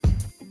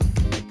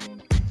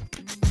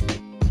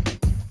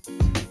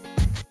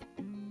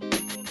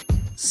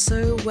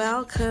So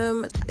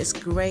welcome. It's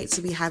great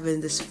to be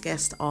having this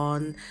guest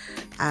on,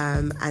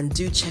 and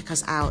do check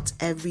us out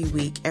every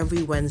week.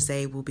 Every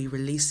Wednesday we'll be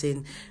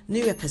releasing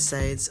new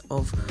episodes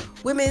of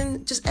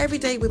women, just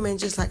everyday women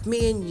just like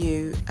me and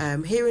you,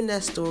 hearing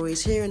their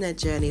stories, hearing their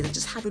journeys, and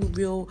just having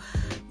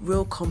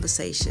real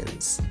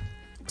conversations.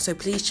 So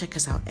please check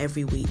us out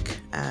every week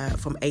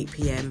from 8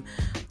 p.m.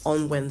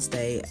 on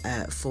Wednesday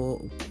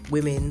for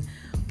Women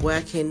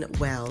Working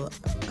Well,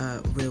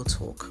 Real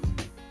Talk.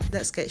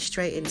 Let's get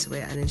straight into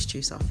it and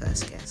introduce our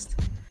first guest.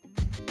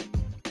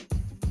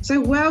 So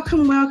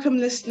welcome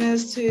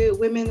listeners to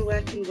Women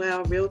Working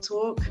Well, Real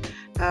Talk.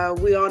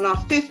 We are on our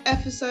 5th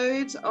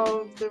episode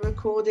of the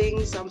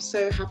recordings. I'm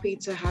so happy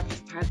to have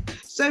had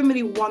so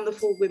many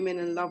wonderful women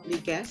and lovely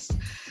guests.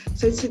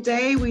 So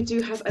today we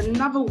do have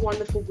another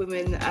wonderful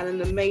woman and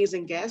an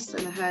amazing guest,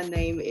 and her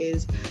name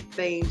is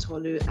Faye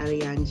Tolu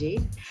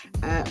Alianji.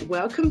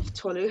 Welcome,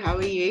 Tolu. How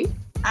are you?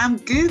 I'm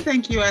good,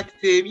 thank you,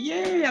 Active.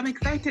 Yay, I'm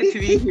excited to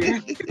be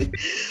here.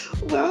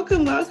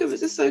 Welcome. It's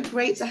just so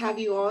great to have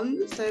you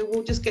on. So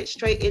we'll just get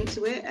straight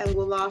into it, and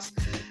we'll ask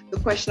the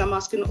question I'm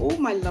asking all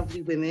my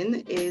lovely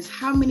women is,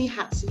 how many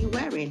hats are you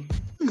wearing?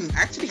 I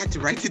actually had to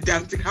write it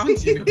down to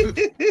count, you know.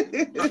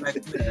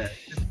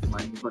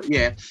 But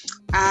yeah,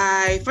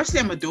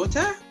 firstly, I'm a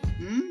daughter.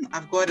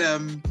 I've got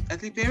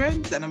earthly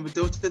parents, and I'm a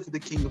daughter to the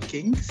King of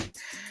Kings.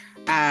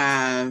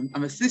 I'm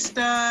a sister,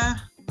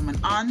 I'm an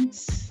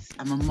aunt,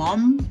 I'm a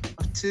mom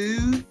of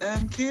 2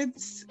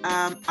 kids.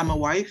 I'm a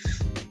wife.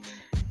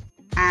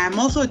 I'm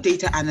also a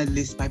data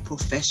analyst by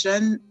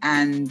profession,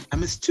 and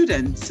I'm a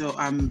student. So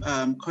I'm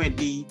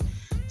currently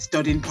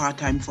studying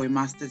part-time for a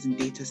master's in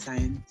data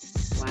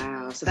science.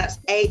 Wow, so that's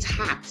 8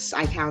 hats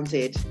I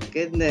counted.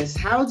 Goodness,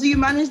 how do you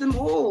manage them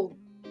all?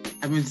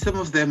 I mean, some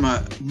of them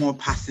are more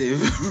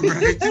passive,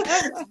 right?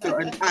 So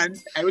an aunt,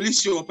 I only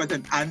show up as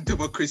an aunt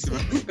over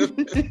Christmas.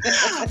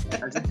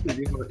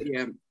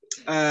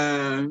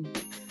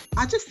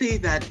 I'll just say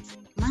that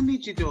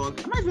manage it all. I'm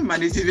not even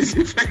managing it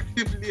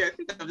effectively. I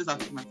think I'm just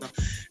asking myself.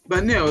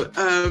 But no,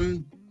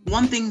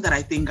 one thing that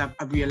I think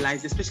I've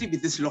realized, especially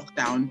with this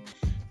lockdown,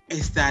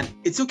 is that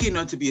it's okay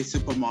not to be a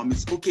super mom.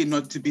 It's okay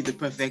not to be the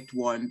perfect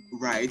one,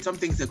 right? Some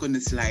things are going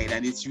to slide,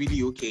 and it's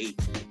really okay.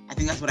 I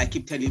think that's what I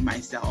keep telling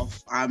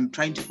myself. I'm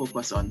trying to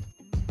focus on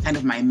kind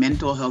of my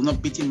mental health,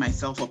 not beating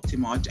myself up too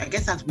much. I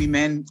guess as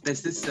women,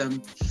 there's this,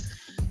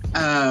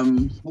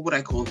 what would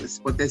I call this?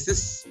 But there's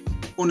this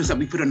onus that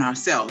we put on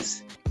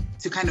ourselves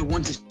to kind of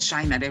want to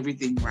shine at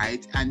everything,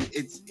 right? And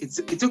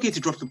it's okay to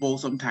drop the ball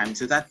sometimes.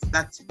 So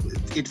that's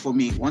it for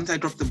me. Once I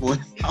drop the ball,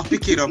 I'll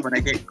pick it up when I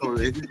get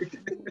going.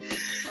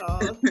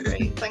 Oh,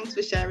 great. Thanks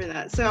for sharing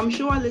that. So I'm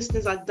sure our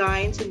listeners are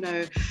dying to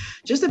know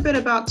just a bit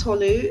about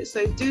Tolu.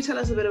 So do tell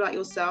us a bit about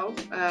yourself,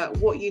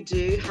 what you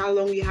do, how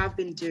long you have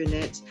been doing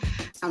it,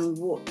 and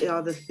what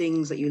are the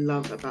things that you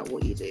love about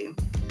what you do.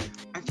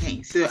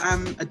 Okay, so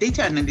I'm a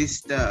data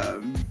analyst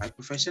by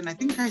profession. I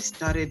think I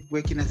started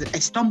working I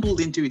stumbled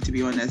into it, to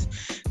be honest.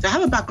 So I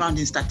have a background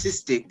in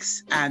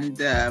statistics,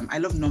 and I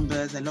love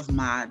numbers, I love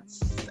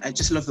maths, I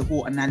just love the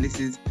whole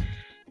analysis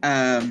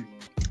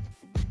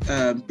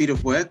bit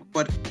of work.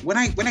 But when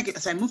I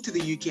moved to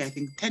the UK, I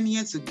think 10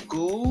 years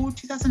ago,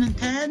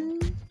 2010,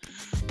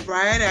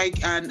 right?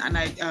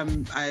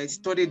 I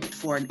studied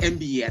for an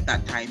MBA at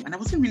that time, and I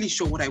wasn't really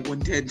sure what I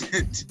wanted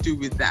to do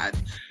with that.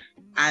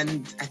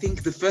 And I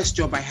think the first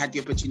job I had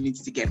the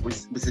opportunity to get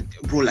was a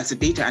role as a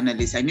data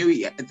analyst. I knew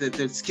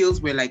the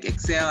skills were like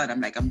Excel, and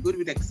I'm good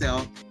with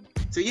Excel.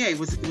 So yeah, it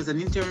was an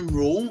interim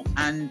role,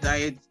 and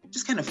I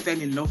just kind of fell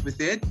in love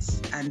with it.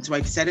 And so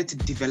I decided to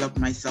develop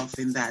myself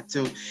in that.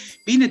 So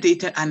being a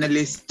data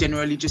analyst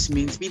generally just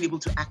means being able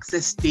to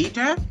access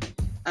data,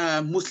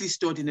 mostly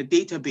stored in a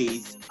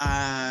database,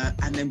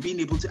 and then being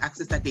able to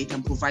access that data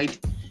and provide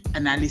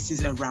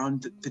analysis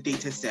around the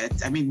data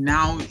sets. I mean,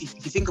 now, if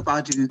you think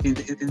about it in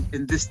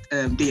this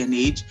day and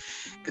age,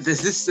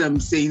 there's this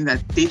saying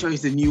that data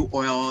is the new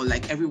oil.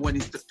 Like, everyone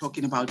is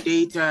talking about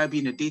data,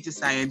 being a data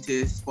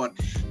scientist. But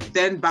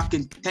then back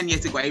in 10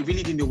 years ago, I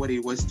really didn't know what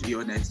it was, to be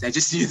honest. I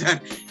just knew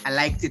that I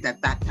liked it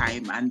at that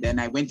time. And then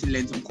I went to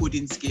learn some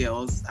coding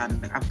skills,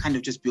 and I've kind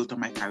of just built on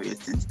my career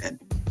since then.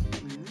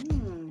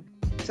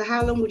 So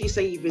how long would you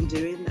say you've been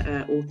doing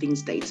all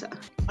things data?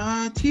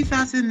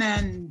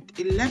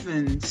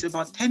 2011, so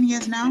about 10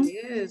 years now. 10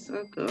 years,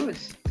 oh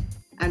gosh.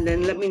 And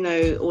then let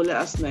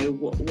us know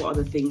what are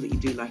the things that you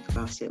do like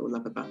about it or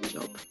love about the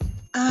job?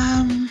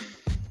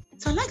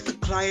 So I like the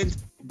client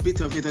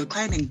bit of it, the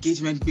client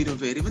engagement bit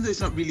of it, even though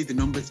it's not really the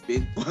numbers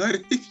bit.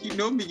 But if you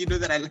know me, you know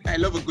that I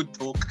love a good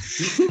talk.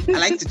 I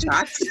like to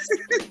chat.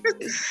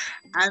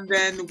 And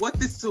then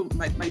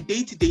my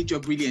day-to-day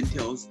job really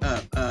entails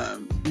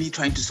me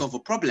trying to solve a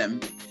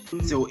problem.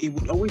 So it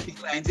would always be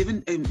clients.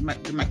 Even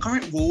my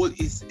current role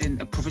is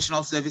in a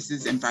professional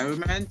services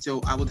environment.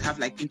 So I would have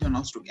like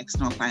internal stroke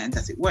external clients,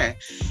 as it were.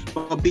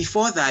 But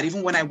before that,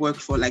 even when I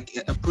worked for like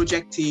a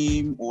project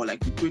team or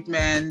like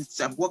recruitment,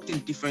 so I've worked in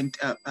different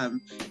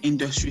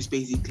industries,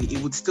 basically.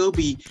 It would still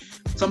be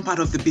some part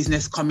of the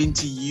business coming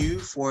to you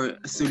for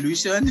a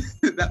solution.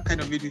 That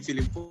kind of made me feel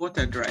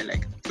important, right?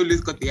 Like,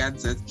 always got the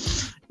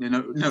answers. No,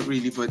 not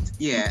really, but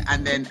yeah.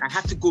 And then I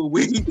had to go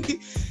away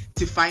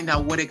to find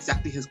out what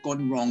exactly has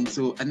gone wrong.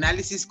 So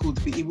analysis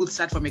could be, it would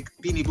start from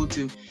being able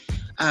to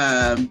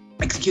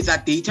execute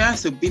that data.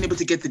 So being able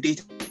to get the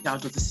data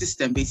out of the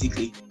system,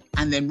 basically,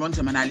 and then run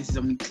some analysis.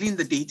 I mean, clean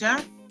the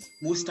data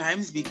most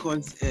times,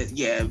 because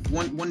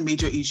one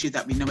major issue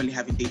that we normally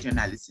have in data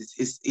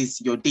analysis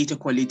is your data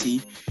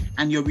quality,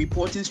 and your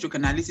reporting stroke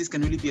analysis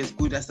can only be as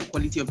good as the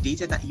quality of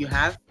data that you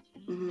have.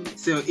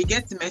 So it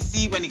gets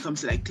messy when it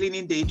comes to like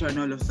cleaning data and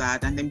all of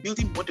that, and then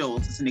building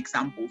models as an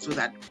example, so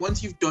that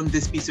once you've done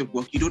this piece of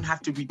work, you don't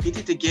have to repeat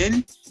it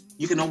again.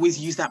 You can always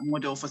use that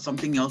model for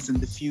something else in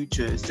the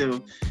future.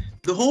 So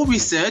the whole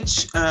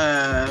research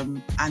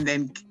and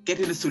then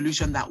getting a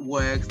solution that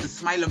works, the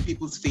smile on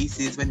people's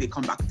faces when they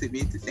come back to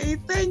me to say,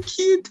 thank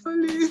you,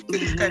 Tolu,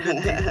 this kind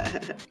of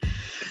thing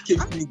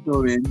keeps me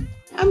going.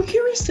 I'm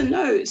curious to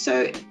know,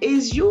 so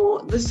is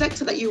the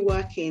sector that you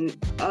work in,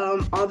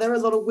 are there a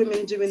lot of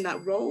women doing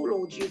that role,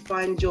 or do you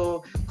find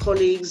your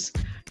colleagues,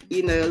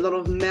 a lot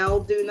of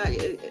male doing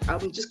that?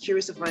 I'm just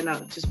curious to find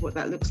out just what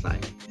that looks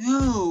like.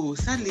 No,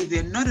 sadly,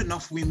 there are not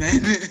enough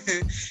women.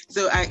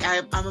 So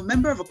I'm a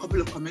member of a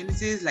couple of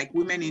communities like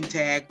Women in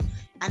Tech,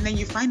 and then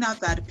you find out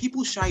that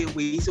people shy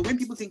away. So when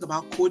people think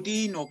about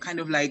coding or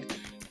kind of like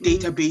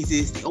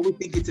databases, they always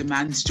think it's a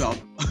man's job,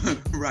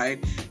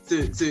 right? So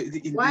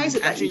why is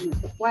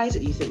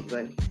it you think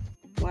though?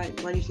 Why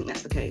do you think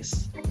that's the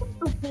case? I think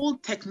the whole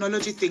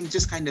technology thing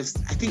just kind of,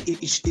 I think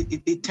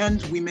it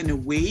turns women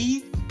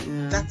away.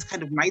 Yeah. That's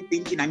kind of my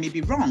thinking. I may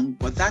be wrong,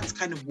 but that's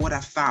kind of what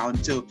I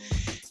found. So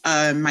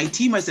my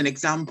team, as an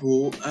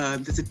example,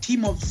 there's a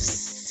team of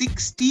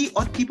 60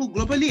 odd people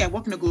globally. I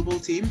work in a global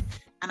team,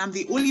 and I'm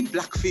the only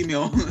Black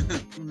female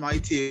in my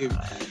team.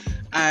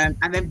 And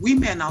then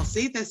women, I'll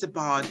say there's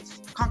about,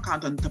 I can't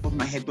count on the top of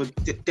my head, but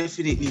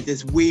definitely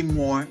there's way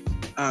more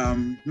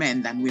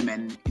men than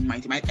women in my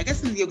team. I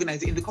guess in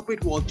the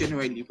corporate world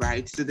generally,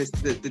 right? So there's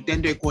the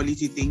gender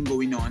equality thing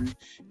going on.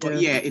 But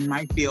yeah, in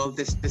my field,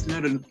 there's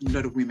not a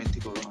lot of women to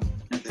go around.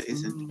 No, there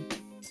isn't.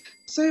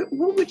 So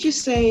what would you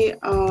say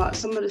are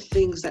some of the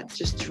things that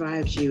just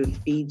drives you and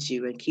feeds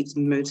you and keeps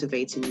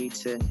motivating you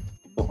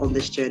on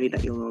this journey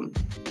that you're on?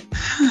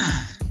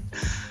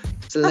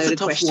 It's a loaded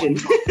question.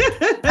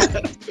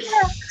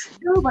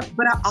 No, but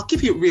I'll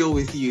keep it real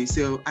with you.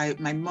 So I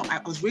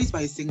was raised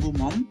by a single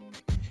mom,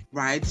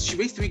 right? She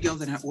raised 3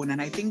 girls on her own, and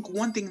I think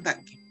one thing that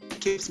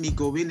keeps me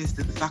going is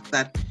the fact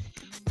that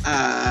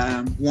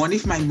one,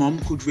 if my mom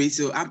could raise,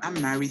 so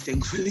I'm married,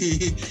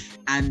 thankfully,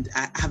 and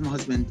I have my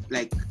husband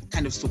like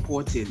kind of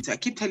supporting. So I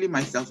keep telling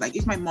myself, like,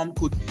 if my mom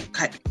could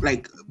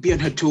like be on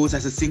her toes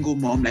as a single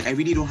mom, like I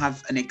really don't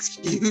have an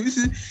excuse,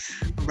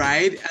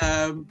 right?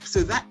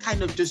 So that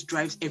kind of just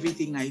drives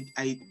everything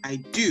I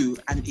do,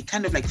 and it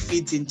kind of like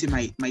feeds into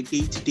my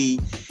day-to-day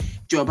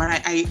job. And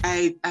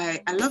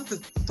I love the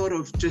thought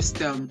of just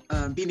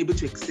being able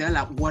to excel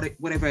at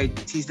whatever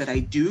it is that I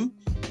do.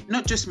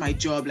 Not just my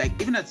job,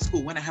 like even at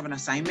school, when I have an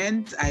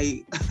assignment,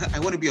 I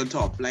want to be on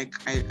top. Like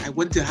I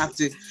want to have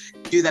to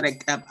do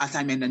that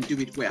assignment and do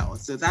it well.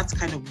 So that's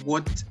kind of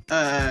what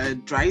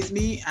drives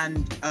me,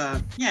 and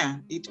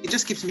it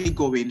just keeps me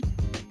going.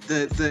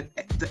 The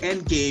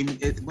end game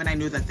is when I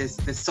know that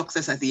there's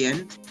success at the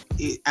end.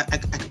 I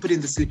can put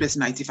in the sleepless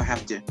nights if I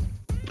have to.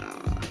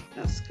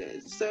 That's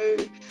good. So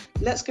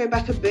let's go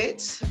back a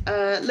bit.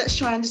 Let's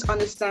try and just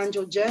understand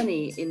your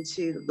journey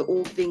into the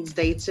all things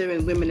data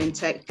and women in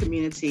tech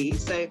community.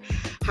 So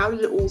how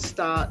did it all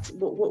start?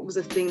 What was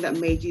the thing that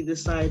made you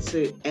decide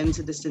to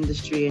enter this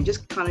industry, and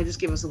just kind of just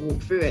give us a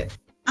walk through it?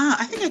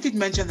 I think I did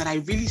mention that I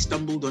really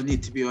stumbled on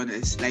it, to be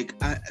honest. Like,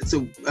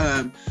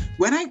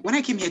 when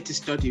I came here to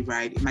study,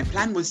 right, my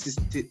plan was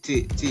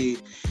to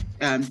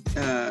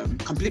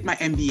complete my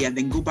MBA and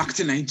then go back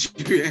to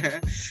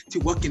Nigeria to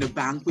work in a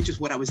bank, which is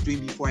what I was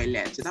doing before I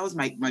left. So that was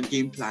my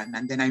game plan.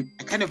 And then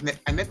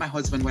I met my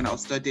husband when I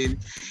was studying.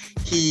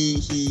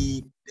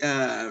 He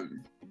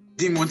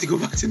didn't want to go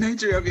back to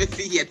Nigeria.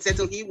 Obviously, he had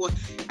settled.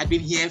 Had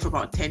been here for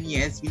about 10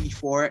 years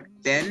before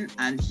then,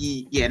 and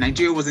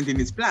Nigeria wasn't in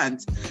his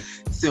plans.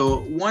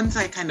 So once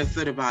I kind of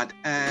thought about,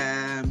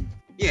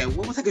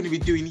 what was I going to be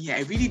doing here?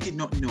 I really did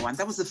not know, and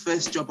that was the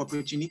first job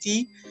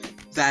opportunity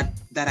that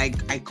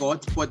I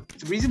got. But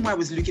the reason why I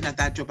was looking at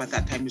that job at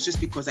that time was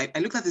just because I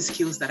looked at the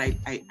skills that I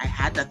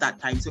had at that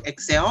time. So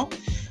Excel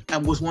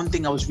was one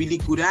thing I was really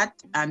good at,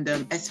 and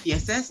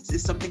SPSS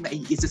is something that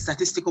is a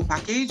statistical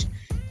package.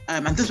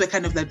 And those were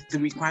kind of like the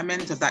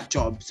requirements of that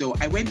job. So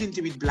I went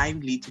into it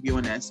blindly, to be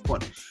honest.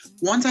 But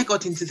once I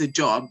got into the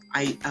job,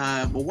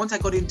 once I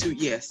got into,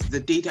 the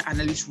data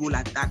analyst role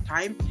at that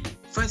time,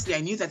 firstly,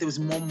 I knew that there was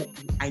more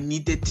I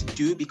needed to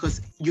do,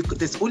 because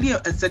there's only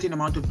a certain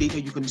amount of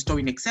data you can store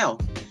in Excel.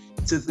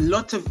 So a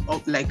lot of I'll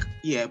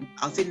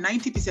say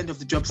 90% of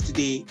the jobs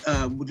today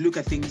would look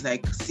at things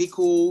like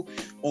SQL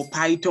or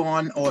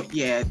Python or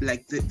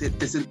like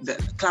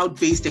the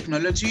cloud-based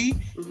technology,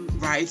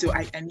 right? So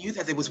I knew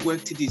that there was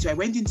work to do. So I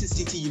went into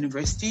City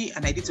University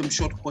and I did some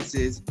short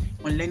courses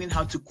on learning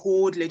how to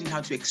code, learning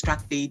how to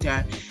extract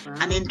data. Wow.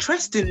 And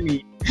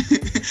interestingly,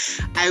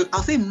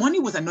 I'll say money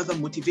was another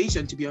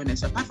motivation, to be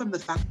honest. Apart from the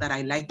fact that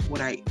I liked what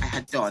I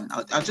had done,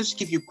 I'll just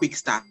give you a quick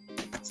start.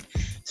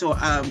 So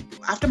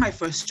after my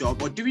first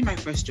job, or during my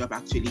first job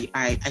actually,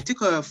 I took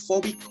a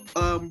 4-week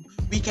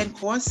weekend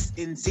course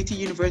in City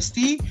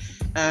University,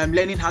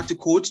 learning how to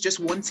code, just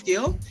one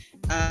skill.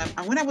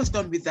 And when I was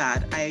done with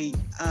that, I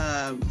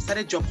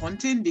started job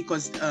hunting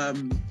because,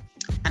 and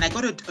I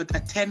got a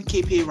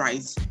 10K pay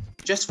rise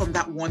just from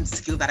that one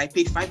skill that I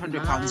paid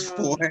 £500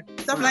 for.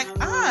 So I'm like,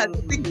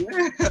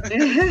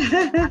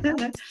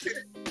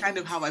 kind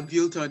of how I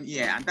built on,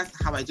 and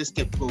that's how I just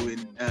kept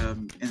going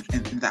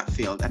in that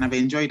field. And I've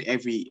enjoyed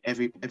every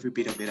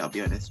bit of it, I'll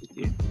be honest with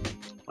you.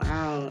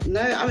 Wow.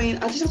 No, I mean,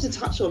 I just have to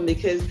touch on,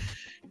 because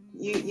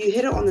you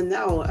hit it on the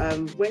nail.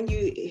 When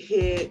you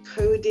hear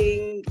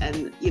coding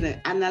and,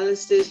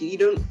 analysis, you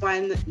don't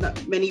find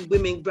that many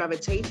women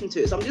gravitating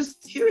to it. So I'm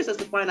just curious as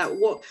to find out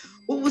what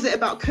was it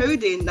about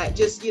coding that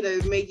just,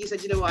 made you say,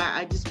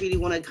 I just really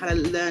want to kind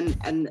of learn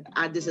and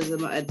add this as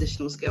an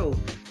additional skill.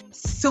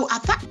 So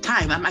at that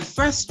time, at my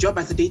first job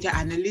as a data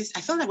analyst,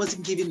 I felt I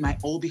wasn't giving my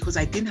all because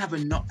I didn't have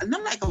enough.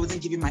 Not like I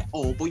wasn't giving my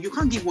all, but you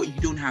can't give what you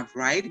don't have,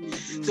 right?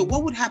 Mm-hmm. So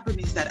what would happen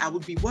is that I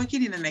would be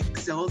working in an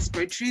Excel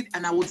spreadsheet,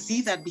 and I would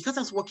see that because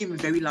I was working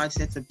with very large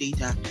sets of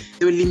data,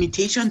 there were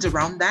limitations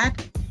around that.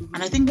 Mm-hmm.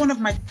 And I think one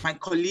of my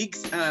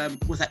colleagues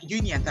was at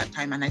uni at that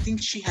time, and I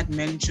think she had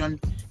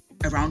mentioned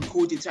around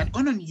coding. So I'd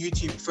gone on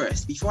YouTube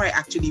first before I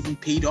actually even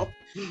paid up.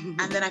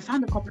 And then I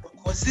found a couple of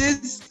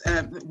courses,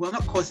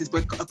 not courses,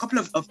 but a couple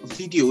of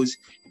videos,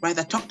 right,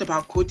 that talked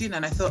about coding.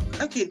 And I thought,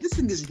 okay, this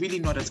thing is really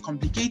not as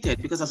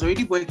complicated, because I was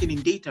already working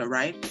in data,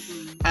 right?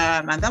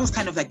 And that was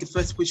kind of like the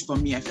first push for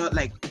me. I felt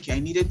like, okay, I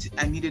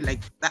needed like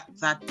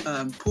that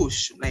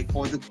push, like,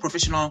 or the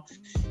professional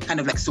kind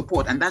of like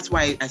support. And that's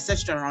why I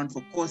searched around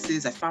for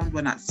courses. I found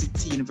one at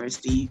City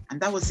University, and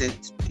that was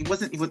it. It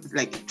was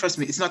like, trust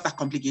me, it's not that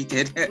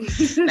complicated.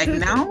 Like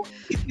now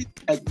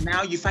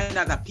you find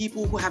out that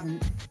people who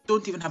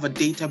don't even have a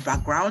data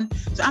background.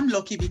 So I'm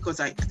lucky because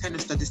I kind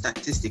of study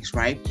statistics,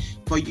 right?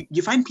 But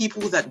you find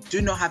people that do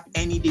not have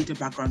any data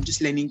background,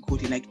 just learning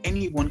coding. Like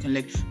anyone can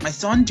learn. My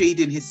son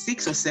Jaden, he's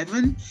 6 or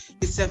 7.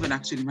 He's 7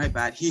 actually, my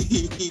bad.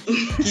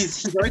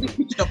 He's already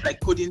picking up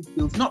like coding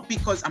skills, not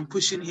because I'm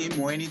pushing him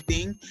or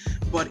anything,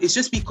 but it's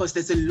just because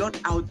there's a lot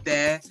out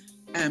there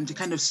to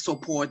kind of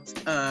support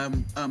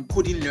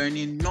coding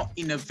learning, not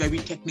in a very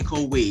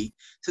technical way.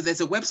 So there's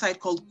a website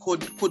called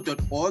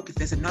code.org.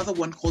 There's another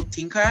one called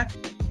Tinker.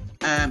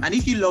 And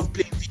if you love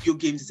playing video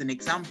games, as an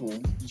example,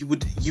 you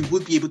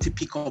would be able to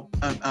pick up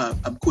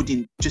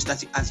coding just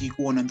as you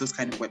go on those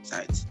kind of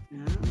websites.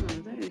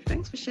 Oh,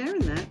 thanks for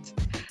sharing that.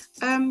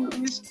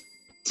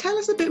 Tell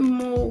us a bit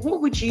more. What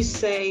would you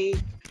say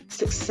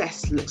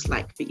success looks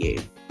like for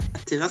you?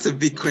 That's a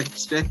big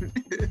question,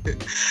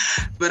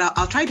 but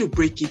I'll try to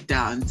break it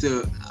down.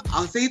 So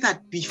I'll say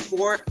that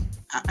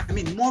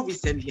more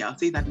recently, I'll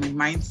say that my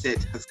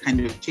mindset has kind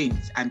of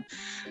changed, and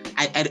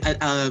I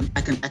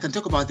can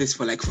talk about this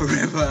for like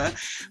forever,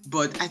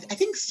 but I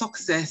think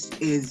success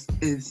is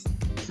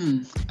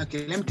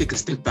okay, let me take a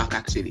step back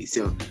actually.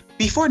 So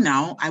before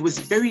now, I was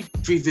very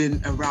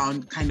driven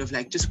around kind of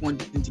like just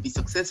wanting to be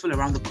successful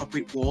around the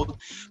corporate world,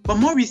 but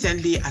more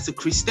recently as a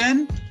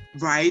Christian,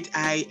 right,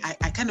 I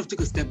kind of took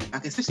a step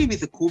back, especially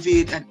with the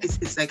COVID, and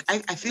it's like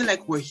I feel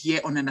like we're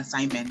here on an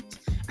assignment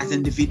as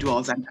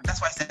individuals, and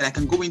that's why I said I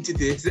can go into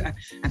this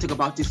and talk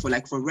about it for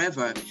like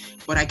forever.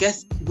 But I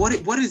guess what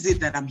is it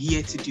that I'm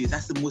here to do?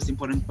 That's the most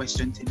important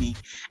question to me.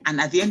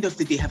 And at the end of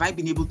the day, have I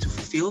been able to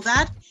fulfill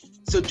that?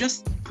 So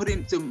just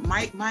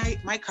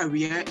my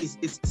career is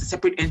a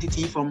separate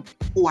entity from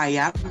who I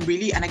am,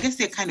 really, and I guess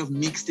they're kind of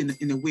mixed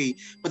in a way.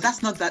 But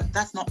that's not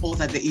all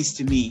that there is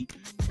to me.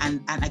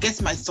 And I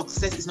guess my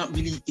success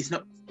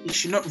it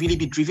should not really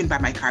be driven by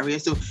my career.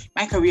 So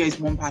my career is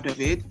one part of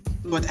it,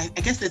 but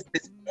I guess there's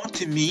more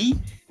to me,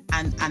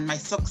 and my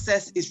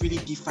success is really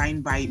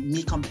defined by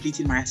me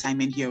completing my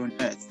assignment here on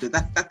Earth. So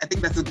I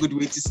think that's a good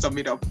way to sum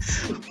it up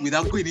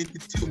without going into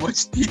too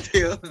much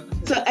detail.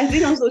 So I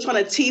think I'm still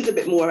trying to tease a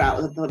bit more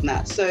out on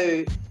that.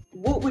 So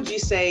what would you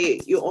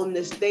say, you're on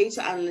this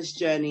data analyst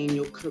journey in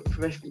your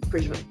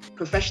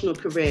professional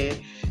career,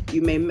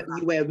 you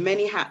wear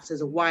many hats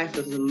as a wife,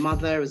 as a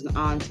mother, as an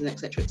aunt, and et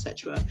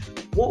cetera,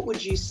 what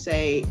would you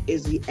say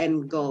is the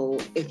end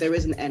goal, if there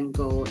is an end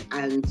goal,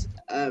 and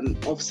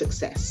of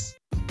success,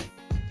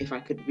 if I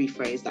could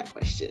rephrase that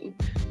question?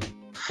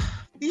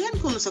 the end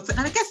goal of success,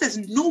 and I guess there's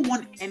no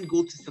one end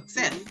goal to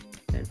success.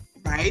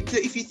 Right? So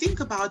if you think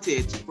about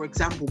it, for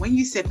example, when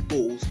you set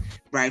goals,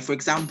 right? For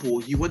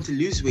example, you want to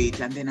lose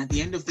weight, and then at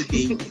the end of the day,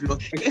 you've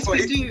lost Yes,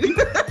 we do.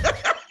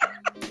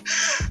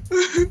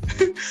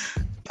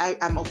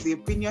 I'm of the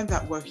opinion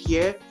that we're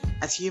here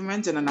as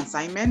humans on an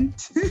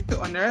assignment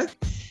on Earth,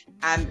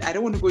 and I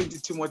don't want to go into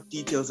too much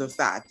details of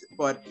that,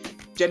 but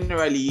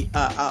generally,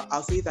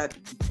 I'll say that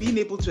being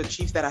able to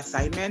achieve that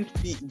assignment,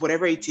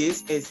 whatever it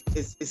is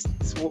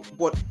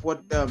what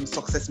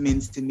success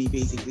means to me,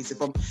 basically. So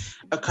from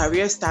a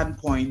career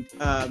standpoint,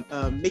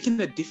 making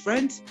a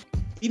difference,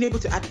 being able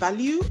to add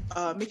value,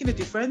 making a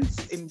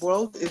difference in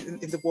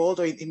the world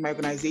or in my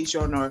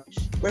organization or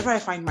wherever I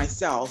find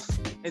myself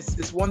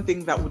is one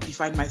thing that would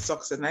define my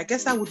success. And I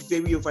guess that would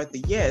vary over the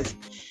years,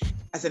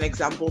 as an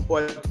example,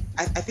 but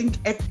I think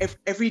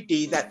every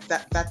day that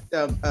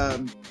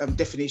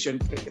definition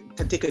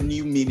can take a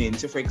new meaning.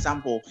 So, for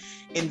example,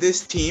 in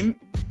this team,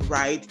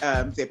 right,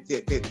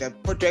 the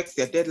projects,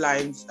 their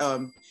deadlines,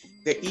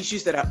 the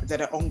issues that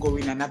are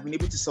ongoing, and I've been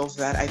able to solve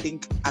that. I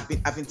think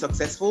I've been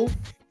successful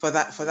for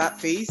that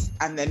phase.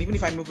 And then even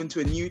if I move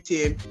into a new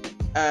team,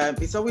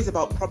 it's always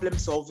about problem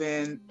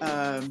solving,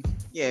 and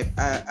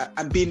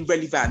being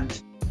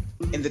relevant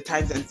in the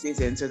times and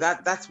seasons. So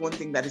that's one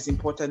thing that is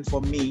important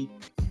for me.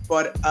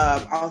 But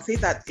I'll say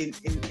that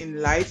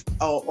in life,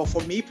 or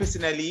for me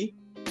personally,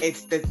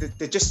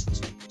 there's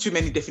just too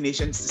many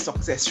definitions to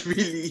success,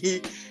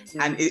 really,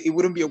 and it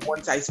wouldn't be a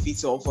one size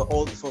fits all for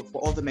all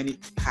the many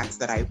hats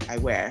that I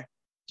wear.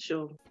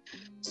 Sure.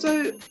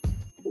 So,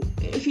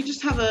 if you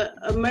just have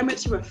a moment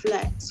to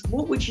reflect,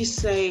 what would you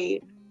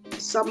say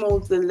some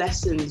of the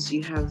lessons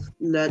you have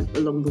learned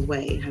along the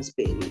way has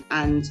been,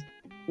 and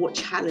what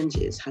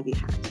challenges have you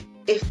had,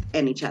 if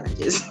any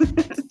challenges?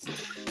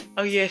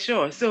 Oh yeah,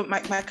 sure. So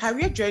my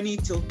career journey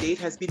till date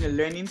has been a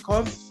learning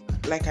curve.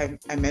 Like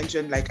I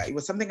mentioned, like it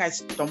was something I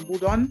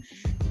stumbled on.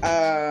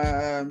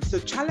 So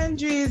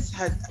challenges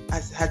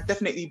has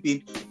definitely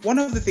been one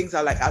of the things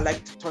I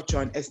like to touch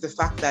on is the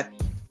fact that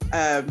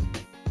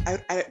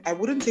I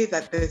wouldn't say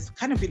that there's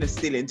kind of been a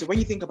ceiling. So when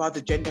you think about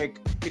the gender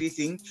equity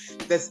thing,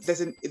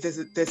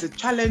 there's a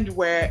challenge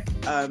where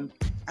I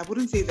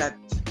wouldn't say that.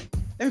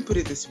 Let me put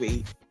it this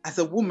way: as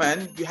a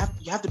woman, you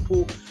have to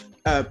pull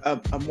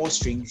more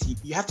strings.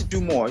 You have to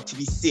do more to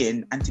be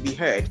seen and to be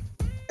heard.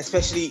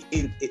 Especially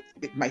in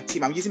my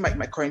team, I'm using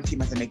my current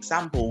team as an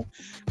example.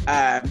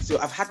 So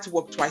I've had to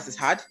work twice as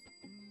hard.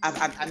 I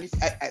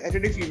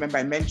don't know if you remember,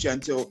 I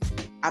mentioned. So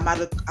I'm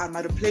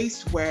at a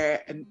place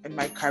where in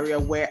my career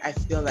where I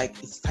feel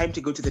like it's time to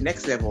go to the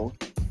next level,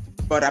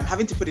 but I'm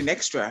having to put in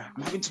extra.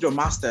 I'm having to do a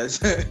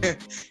master's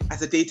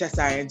as a data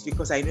science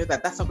because I know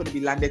that that's not going to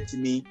be landed to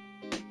me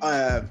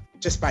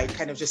just by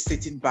kind of just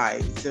sitting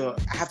by. So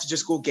I have to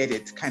just go get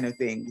it, kind of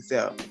thing.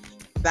 So.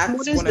 That's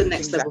what is the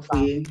next level for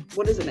you?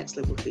 What is the next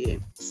level for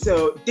you?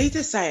 So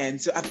data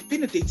science. So I've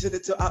been a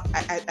data. So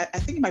I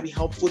think it might be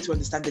helpful to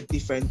understand the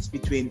difference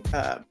between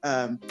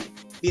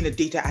being a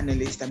data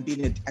analyst and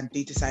being a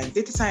data science.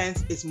 Data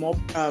science is more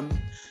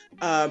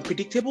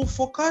predictable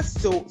focus.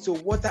 So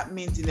what that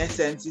means in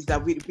essence is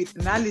that with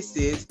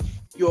analysis,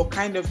 you're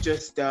kind of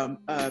just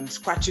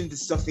scratching the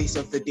surface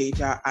of the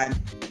data and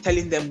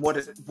telling them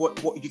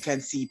what you can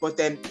see. But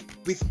then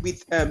with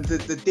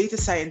the data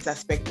science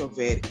aspect of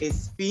it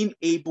is being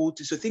able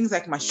to, so things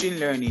like machine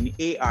learning,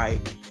 AI,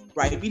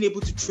 right? Being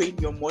able to train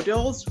your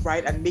models,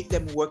 right? And make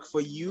them work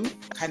for you,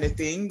 kind of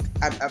thing.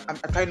 I'm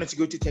trying not to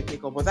go too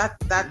technical, but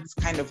that's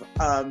kind of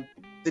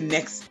the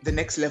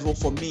next level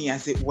for me,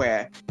 as it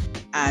were.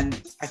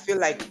 And I feel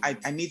like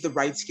I need the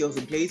right skills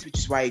in place, which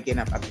is why, again,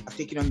 I've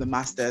taken on the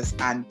master's.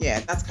 And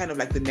yeah, that's kind of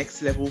like the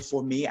next level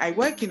for me. I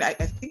work in, I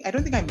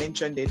don't think I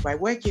mentioned it, but I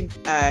work in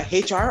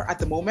HR at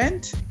the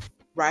moment,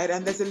 right?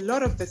 And there's a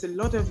lot of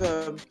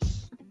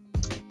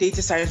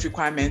data science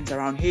requirements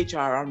around HR,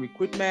 around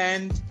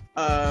recruitment,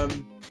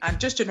 and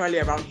just generally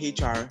around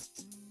HR.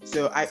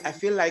 So I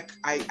feel like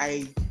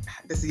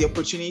there's the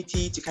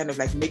opportunity to kind of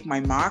like make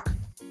my mark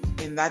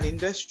in that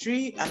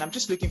industry, and I'm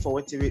just looking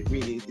forward to it.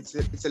 Really, it's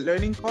a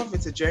learning curve,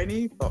 it's a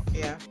journey, but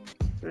yeah.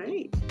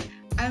 Great.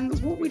 And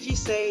what would you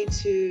say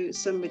to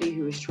somebody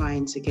who is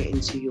trying to get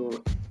into your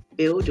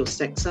field, your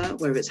sector,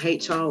 whether it's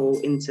HR or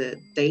into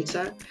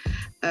data?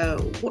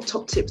 What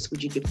top tips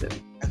would you give them?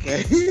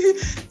 Okay,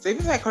 so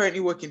even though I currently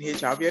work in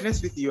HR, I'll be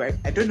honest with you, I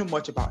don't know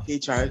much about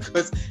HR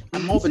because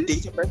I'm more of a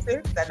data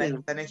person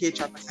than a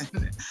HR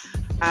person.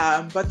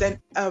 But then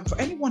for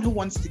anyone who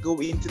wants to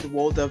go into the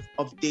world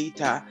of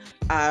data,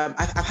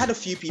 I've had a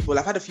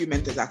few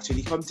mentors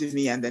actually come to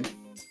me, and then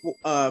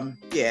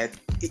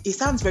it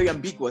sounds very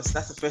ambiguous.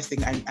 That's the first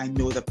thing I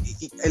know, that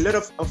a lot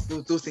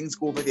of those things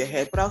go over their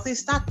head. But I'll say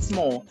start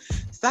small.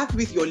 Start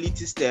with your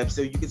little steps.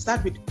 So you can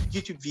start with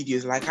YouTube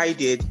videos like I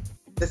did.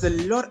 There's a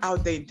lot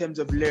out there in terms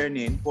of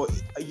learning, but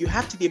you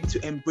have to be able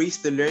to embrace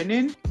the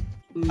learning.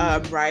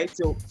 Right.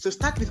 So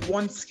start with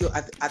one skill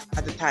at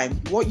a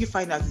time. What you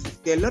find out is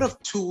there are a lot of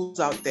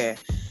tools out there,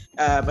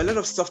 a lot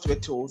of software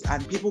tools,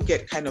 and people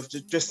get kind of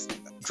just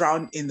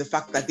drowned in the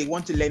fact that they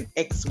want to learn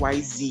X, Y,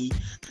 Z.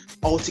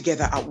 all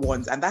together at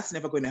once, and that's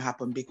never going to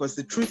happen, because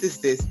the truth is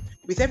this: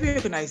 with every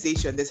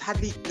organization, there's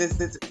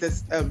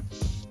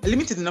a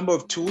limited number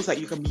of tools that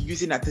you can be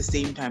using at the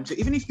same time. So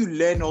even if you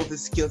learn all the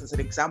skills as an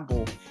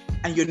example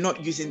and you're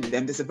not using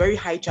them, there's a very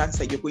high chance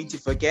that you're going to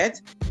forget.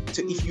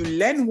 So if you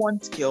learn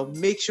one skill,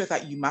 make sure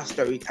that you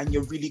master it and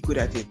you're really good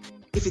at it.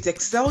 If it's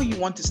Excel you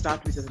want to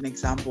start with as an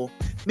example,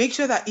 make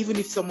sure that even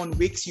if someone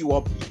wakes you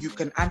up, you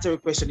can answer a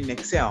question in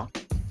Excel,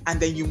 and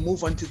then you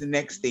move on to the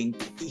next thing.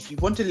 If you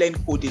want to learn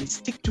coding,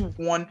 stick to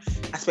one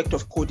aspect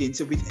of coding.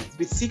 So with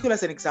SQL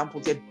as an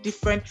example, they're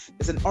different.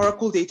 There's an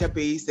Oracle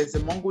database, there's a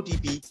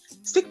MongoDB.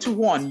 Stick to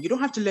one. You don't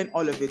have to learn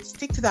all of it.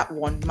 Stick to that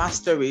one,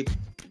 master it,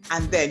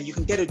 and then you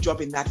can get a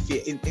job in that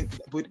field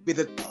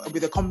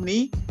with a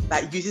company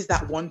that uses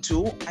that one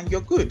tool, and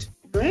you're good.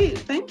 Great,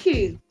 thank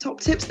you. Top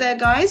tips there,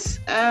 guys.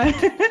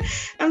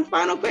 And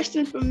final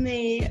question from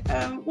me: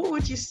 what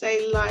would you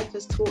say life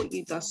has taught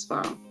you thus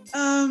far?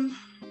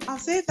 I'll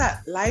say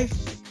that life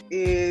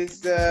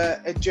is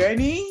a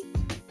journey.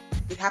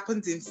 It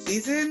happens in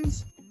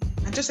seasons,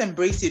 and just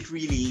embrace it,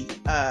 really.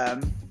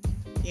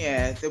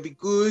 There'll be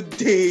good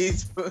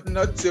days, but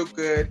not so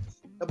good.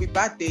 There'll be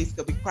bad days,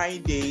 there'll be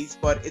crying days,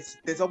 but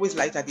there's always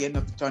light at the end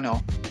of the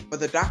tunnel. For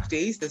the dark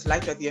days, there's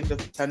light at the end of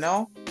the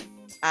tunnel.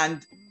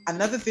 And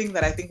another thing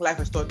that I think life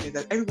has taught me is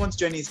that everyone's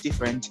journey is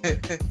different.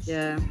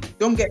 Yeah.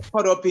 Don't get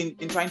caught up in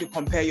trying to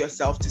compare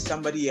yourself to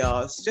somebody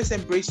else. Just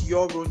embrace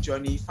your own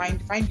journey.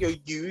 Find your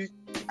you,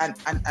 and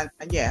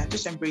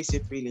just embrace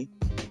it, really.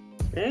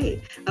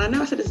 Great. And I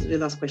know I said this is the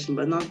last question,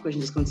 but another question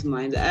just come to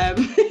mind.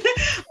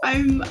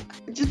 I'm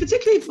just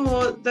particularly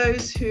for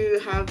those who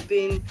have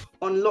been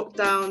on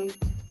lockdown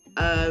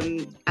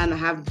and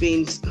have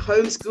been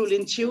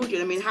homeschooling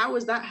children. I mean, how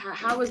has that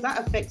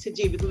affected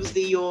you? Because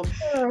obviously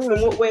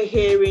from what we're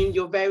hearing,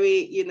 you're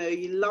very, you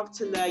love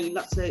to learn, you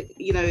love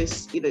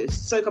to,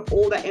 soak up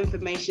all that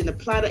information,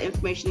 apply that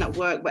information at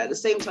work, but at the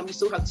same time, you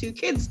still have 2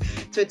 kids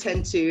to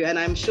attend to. And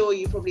I'm sure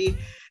you probably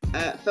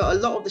felt a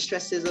lot of the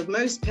stresses of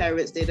most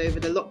parents did over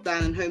the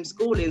lockdown and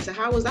homeschooling. So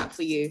how was that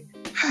for you?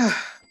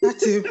 That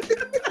too.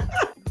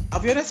 I'll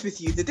be honest with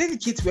you, the day the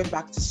kids went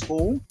back to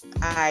school,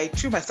 I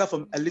threw myself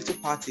a little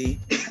party.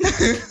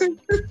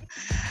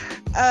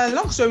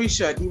 Long story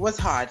short, it was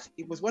hard.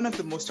 It was one of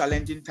the most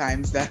challenging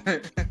times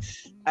that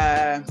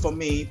for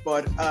me.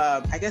 But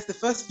I guess the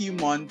first few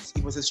months,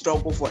 it was a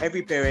struggle for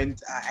every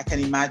parent. I can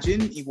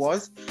imagine it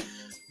was,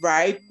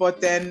 right?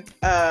 But then,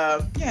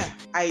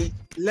 I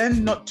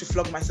learned not to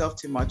flog myself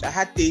too much. I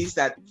had days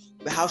that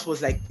the house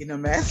was like in a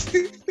mess.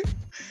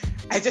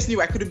 I just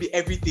knew I couldn't be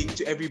everything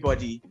to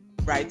everybody.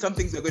 Right, some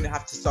things are going to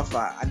have to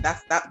suffer, and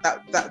that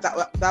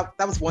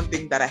was one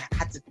thing that I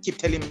had to keep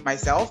telling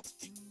myself.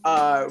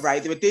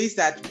 Right, there were days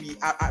that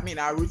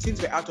our routines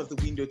were out of the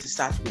window to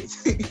start with.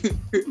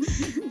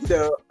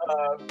 So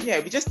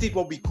we just did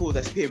what we could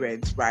as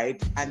parents, right?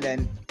 And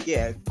then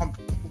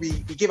we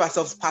give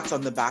ourselves pats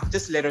on the back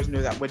just to let us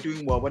know that we're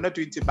doing well, we're not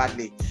doing too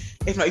badly.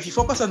 If you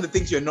focus on the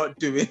things you're not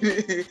doing,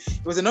 it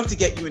was enough to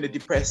get you in a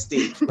depressed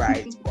state,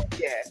 right?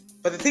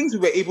 But the things we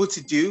were able to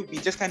do, we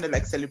just kind of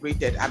like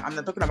celebrated. I'm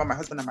not talking about my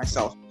husband and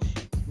myself.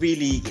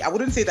 Really, I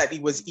wouldn't say that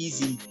it was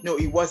easy. No,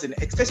 it wasn't.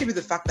 Especially with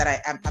the fact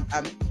that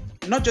I'm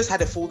not just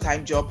had a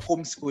full-time job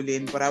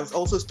homeschooling, but I was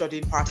also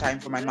studying part-time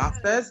for my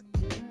master's.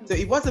 So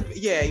it was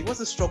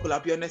a struggle. I'll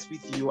be honest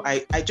with you.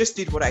 I just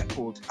did what I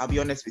could. I'll be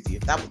honest with you.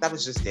 That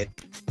was just it.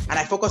 And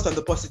I focused on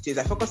the positives.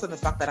 I focused on the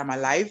fact that I'm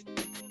alive,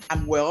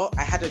 I'm well,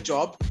 I had a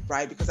job,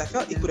 right? Because I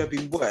felt it could have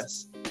been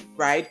worse,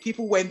 right?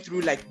 People went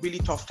through like really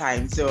tough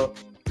times. So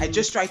I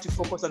just tried to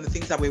focus on the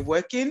things that were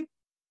working.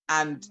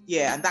 And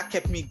that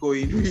kept me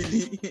going,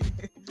 really.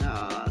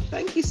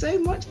 Thank you so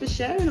much for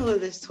sharing all of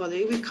this,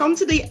 Tolu. We've come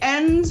to the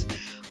end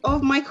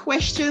of my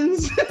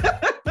questions.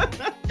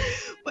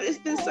 But it's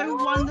been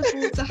so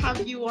wonderful to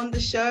have you on the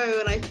show,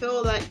 and I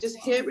feel like just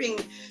hearing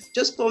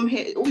from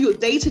here all your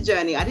data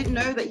journey. I didn't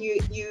know that you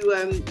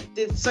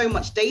did so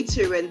much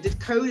data and did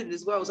coding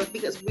as well, so I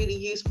think that's really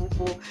useful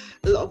for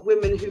a lot of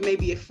women who may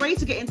be afraid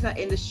to get into that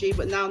industry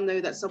but now know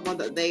that someone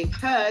that they've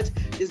heard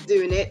is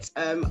doing it.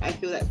 I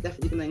feel that's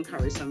definitely going to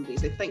encourage somebody,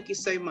 so thank you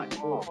so much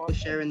for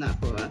sharing that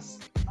for us.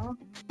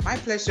 My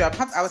pleasure.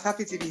 I was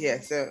happy to be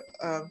here. So,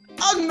 I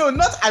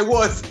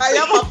was. I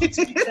am happy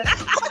to be here.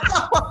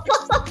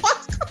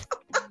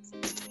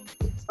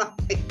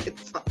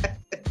 It's fine.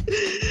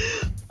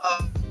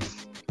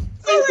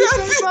 Thank you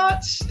so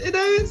much.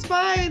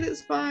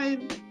 It's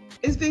fine.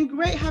 It's been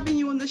great having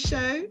you on the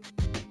show.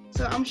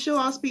 So I'm sure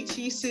I'll speak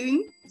to you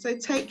soon. So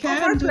take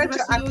care and enjoy the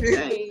rest of your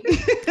day.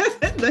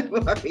 No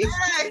worries.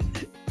 Right.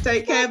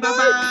 Take care.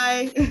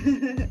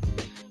 Bye-bye.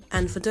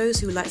 And for those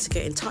who would like to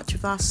get in touch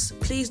with us,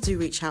 please do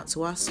reach out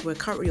to us. We're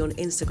currently on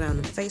Instagram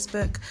and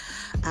Facebook.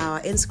 Our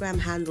Instagram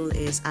handle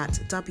is at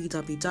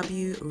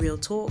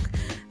www.realtalk,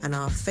 and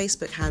our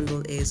Facebook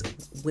handle is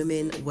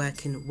Women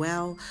Working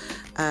Well.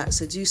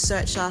 So do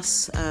search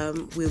us.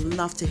 We'd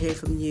love to hear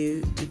from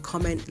you. Do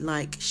comment,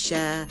 like,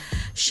 share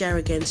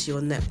again to your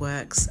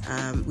networks.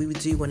 We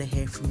do want to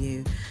hear from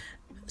you.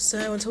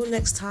 So until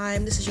next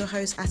time, this is your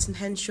host, Atten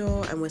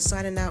Henshaw, and we're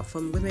signing out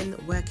from Women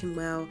Working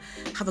Well.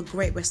 Have a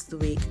great rest of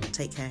the week.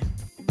 Take care.